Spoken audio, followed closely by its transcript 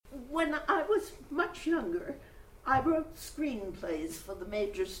When I was much younger, I wrote screenplays for the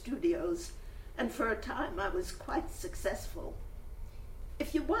major studios, and for a time I was quite successful.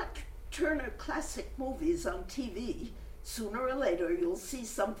 If you watch Turner Classic Movies on TV, sooner or later you'll see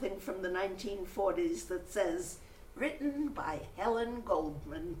something from the 1940s that says, written by Helen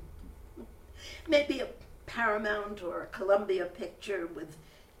Goldman. Maybe a Paramount or a Columbia picture with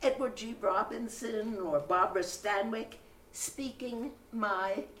Edward G. Robinson or Barbara Stanwyck speaking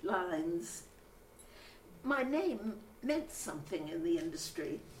my lines. My name meant something in the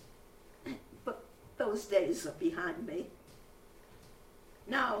industry, but those days are behind me.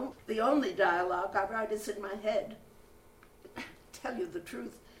 Now, the only dialogue I write is in my head. Tell you the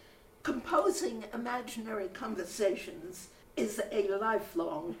truth, composing imaginary conversations is a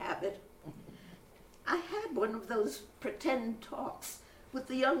lifelong habit. I had one of those pretend talks with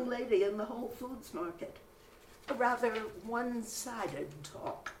the young lady in the Whole Foods market, a rather one-sided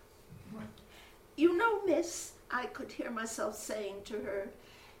talk. You know, miss, I could hear myself saying to her,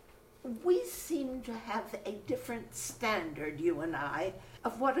 we seem to have a different standard, you and I,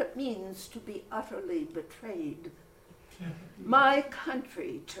 of what it means to be utterly betrayed. My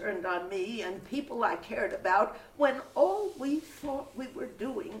country turned on me and people I cared about when all we thought we were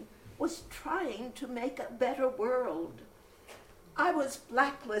doing was trying to make a better world. I was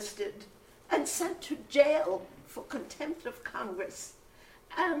blacklisted and sent to jail for contempt of Congress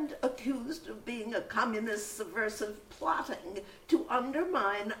and accused of being a communist subversive plotting to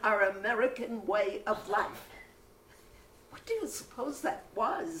undermine our American way of life. What do you suppose that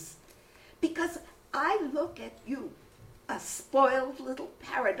was? Because I look at you, a spoiled little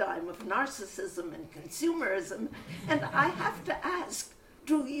paradigm of narcissism and consumerism, and I have to ask,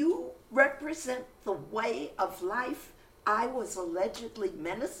 do you represent the way of life I was allegedly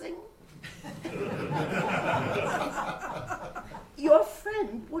menacing? Your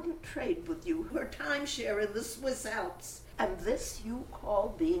friend wouldn't trade with you her timeshare in the Swiss Alps, and this you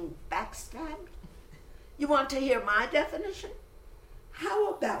call being backstabbed? You want to hear my definition? How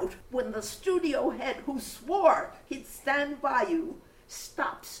about when the studio head who swore he'd stand by you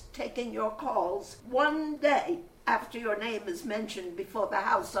stops taking your calls one day after your name is mentioned before the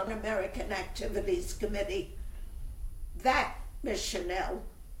House Un-American Activities Committee? That, Miss Chanel,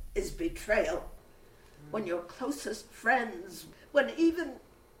 is betrayal. When your closest friends, when even...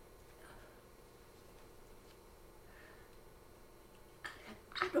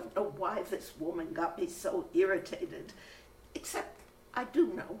 I don't know why this woman got me so irritated, except I do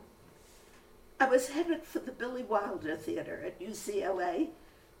know. I was headed for the Billy Wilder Theater at UCLA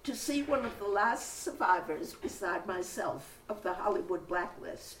to see one of the last survivors beside myself of the Hollywood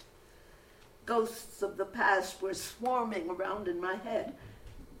blacklist. Ghosts of the past were swarming around in my head,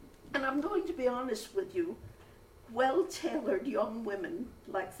 and I'm going to be honest with you, well-tailored young women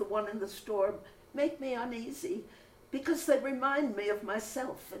like the one in the store make me uneasy because they remind me of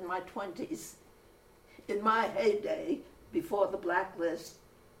myself in my 20s. In my heyday, before the blacklist,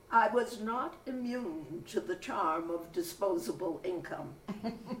 I was not immune to the charm of disposable income.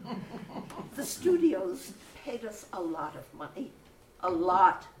 The studios paid us a lot of money, a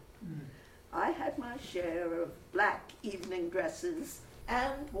lot. I had my share of black evening dresses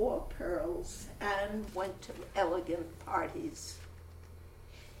and wore pearls and went to elegant parties.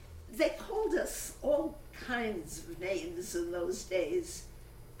 They called us all kinds of names in those days,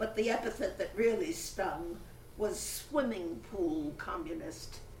 but the epithet that really stung was swimming pool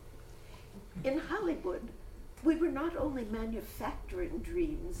communist. In Hollywood, we were not only manufacturing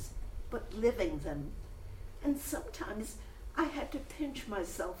dreams, but living them. And sometimes I had to pinch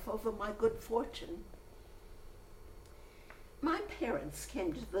myself over my good fortune. My parents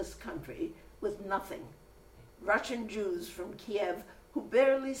came to this country with nothing. Russian Jews from Kiev who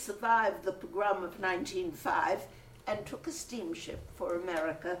barely survived the pogrom of 1905 and took a steamship for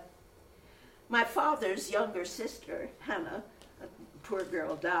America. My father's younger sister, Hannah, a poor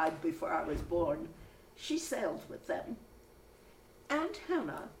girl died before I was born, she sailed with them. Aunt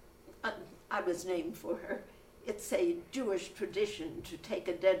Hannah, I was named for her. It's a Jewish tradition to take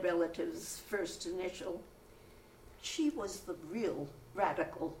a dead relative's first initial. She was the real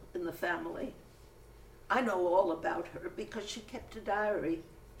radical in the family. I know all about her because she kept a diary.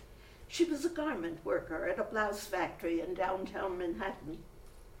 She was a garment worker at a blouse factory in downtown Manhattan.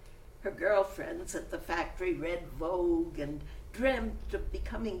 Her girlfriends at the factory read Vogue and dreamt of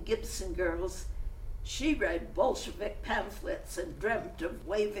becoming Gibson girls. She read Bolshevik pamphlets and dreamt of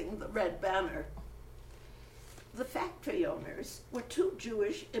waving the red banner. The factory owners were two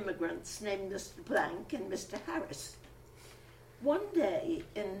Jewish immigrants named Mr. Blank and Mr. Harris. One day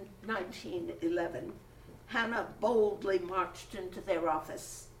in 1911, Hannah boldly marched into their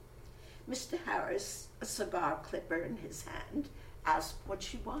office. Mr. Harris, a cigar clipper in his hand, asked what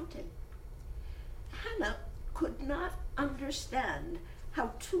she wanted. Hannah could not understand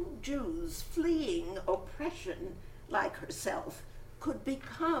how two Jews fleeing oppression like herself could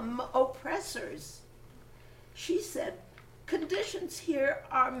become oppressors. She said, "Conditions here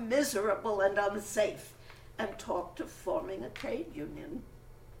are miserable and unsafe," and talked of forming a trade union.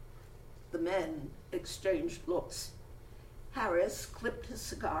 The men exchanged looks. Harris clipped his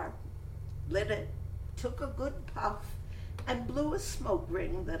cigar, lit it, took a good puff, and blew a smoke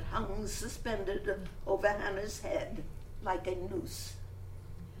ring that hung suspended over Hannah's head like a noose.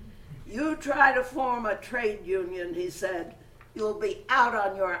 "You try to form a trade union," he said, "you'll be out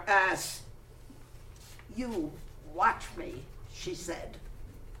on your ass." "You watch me," she said.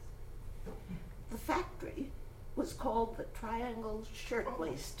 The factory was called the Triangle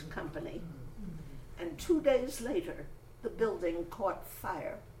Shirtwaist Company, and 2 days later, the building caught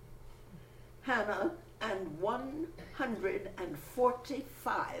fire. Hannah and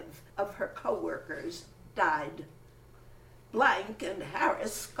 145 of her co-workers died. Blank and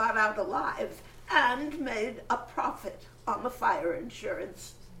Harris got out alive and made a profit on the fire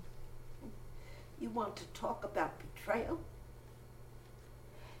insurance. You want to talk about betrayal?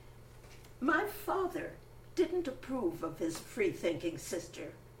 My father didn't approve of his free-thinking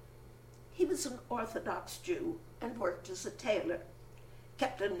sister. He was an Orthodox Jew and worked as a tailor,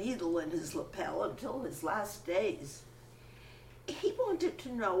 kept a needle in his lapel until his last days. He wanted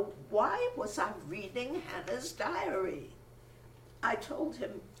to know, why was I reading Hannah's diary? I told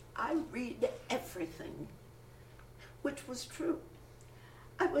him I read everything, which was true.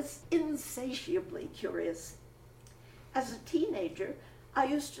 I was insatiably curious. As a teenager, I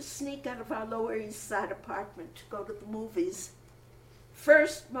used to sneak out of our Lower East Side apartment to go to the movies.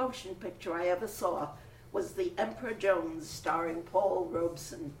 First motion picture I ever saw was The Emperor Jones, starring Paul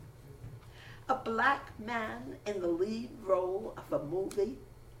Robeson. A black man in the lead role of a movie,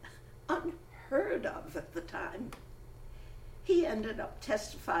 unheard of at the time. He ended up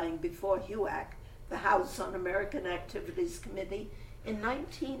testifying before HUAC, the House Un-American Activities Committee, in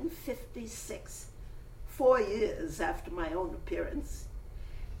 1956, 4 years after my own appearance.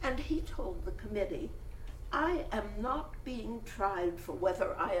 And he told the committee, "I am not being tried for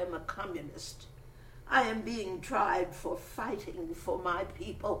whether I am a communist. I am being tried for fighting for my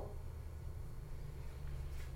people."